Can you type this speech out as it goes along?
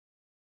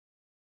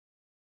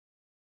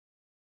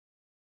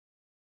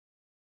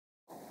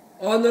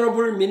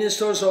Honorable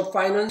Ministers of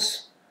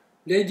Finance,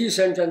 ladies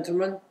and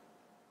gentlemen,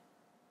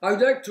 I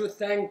would like to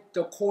thank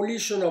the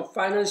Coalition of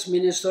Finance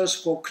Ministers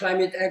for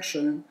Climate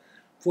Action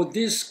for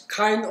this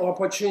kind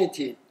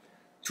opportunity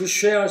to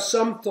share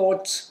some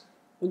thoughts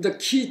on the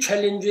key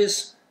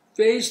challenges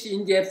faced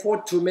in the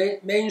effort to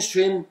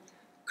mainstream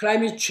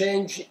climate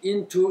change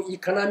into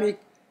economic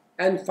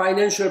and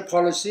financial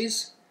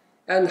policies,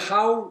 and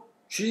how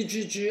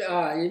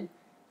GGGI,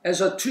 as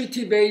a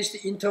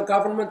treaty-based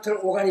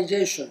intergovernmental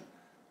organization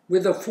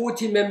with the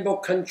 40 member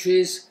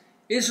countries,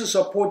 is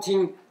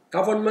supporting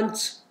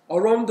governments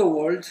around the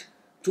world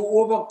to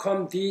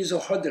overcome these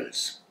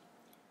hurdles.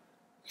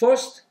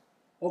 First,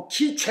 a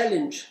key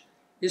challenge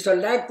is the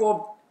lack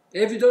of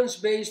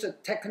evidence-based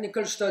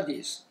technical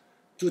studies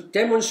to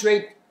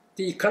demonstrate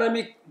the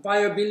economic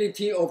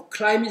viability of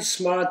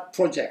climate-smart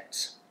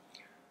projects.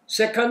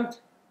 Second,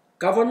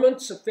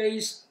 governments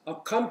face a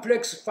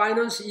complex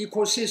finance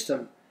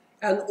ecosystem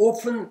and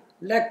often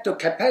lack the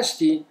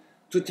capacity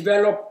to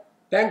develop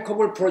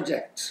bankable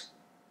projects.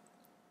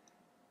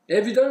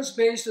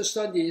 Evidence-based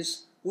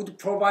studies would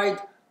provide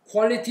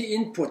quality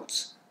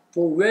inputs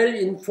for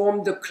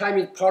well-informed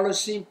climate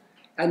policy,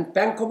 and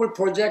bankable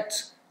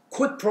projects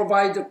could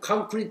provide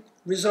concrete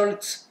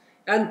results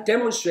and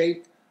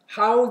demonstrate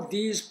how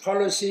these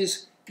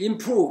policies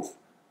improve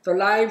the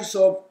lives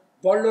of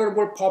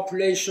vulnerable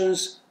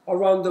populations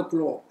around the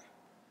globe.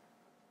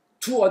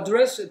 To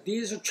address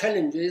these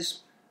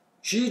challenges,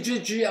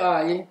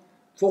 GGGI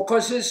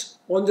focuses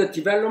on the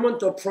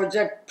development of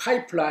project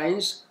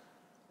pipelines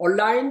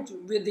aligned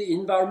with the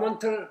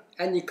environmental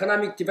and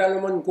economic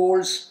development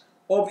goals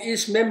of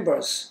its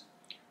members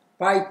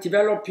by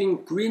developing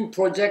green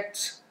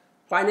projects,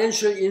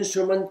 financial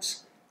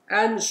instruments,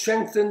 and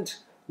strengthened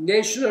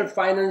national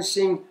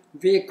financing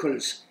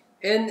vehicles,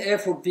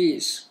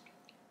 NFVs.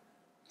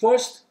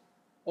 First,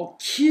 a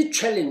key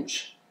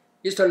challenge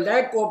is the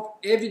lack of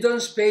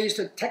evidence-based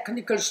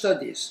technical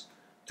studies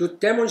to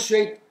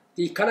demonstrate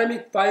the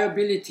economic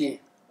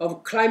viability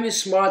of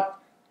climate-smart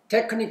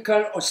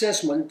technical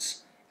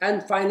assessments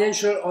and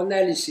financial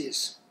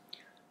analysis.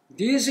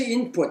 These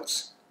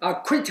inputs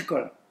are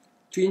critical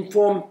to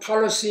inform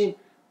policy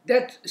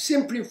that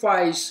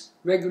simplifies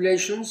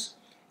regulations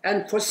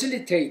and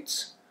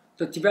facilitates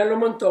the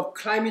development of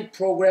climate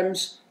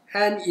programs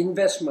and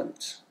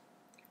investments.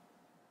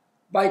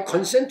 By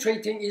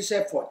concentrating its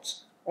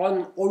efforts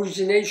on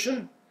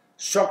origination,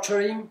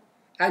 structuring,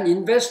 and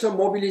investor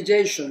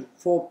mobilization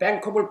for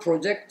bankable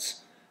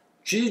projects,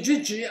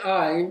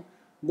 GGGI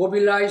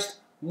mobilized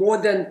more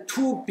than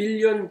 $2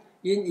 billion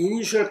in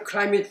initial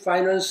climate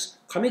finance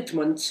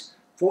commitments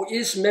for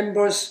its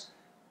members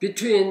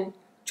between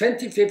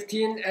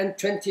 2015 and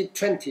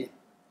 2020.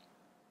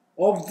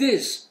 Of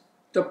this,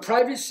 the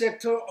private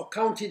sector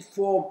accounted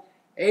for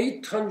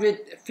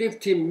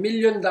 $850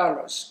 million,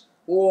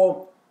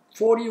 or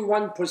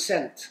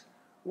 41%,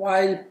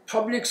 while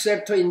public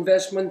sector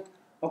investment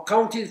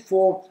accounted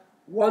for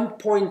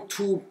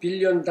 $1.2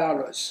 billion.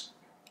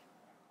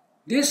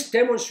 This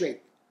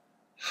demonstrates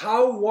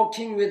how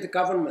working with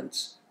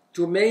governments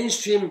to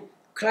mainstream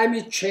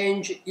climate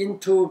change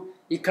into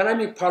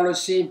economic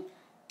policy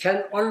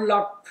can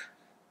unlock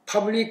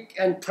public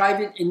and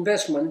private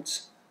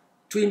investments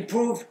to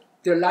improve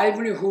the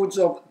livelihoods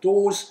of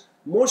those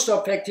most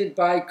affected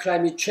by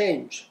climate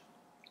change.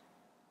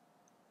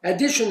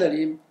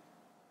 Additionally,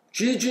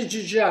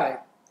 GGGI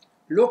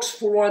looks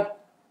forward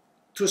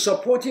to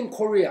supporting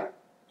Korea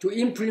to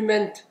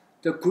implement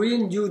the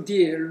Green New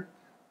Deal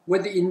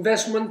with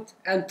investment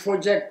and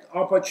project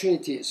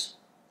opportunities.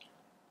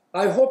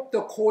 I hope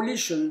the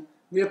coalition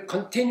will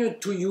continue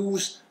to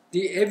use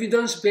the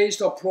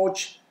evidence-based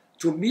approach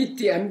to meet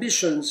the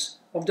ambitions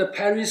of the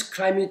Paris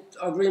Climate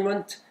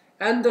Agreement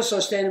and the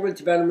Sustainable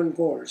Development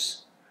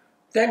Goals.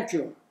 Thank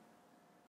you.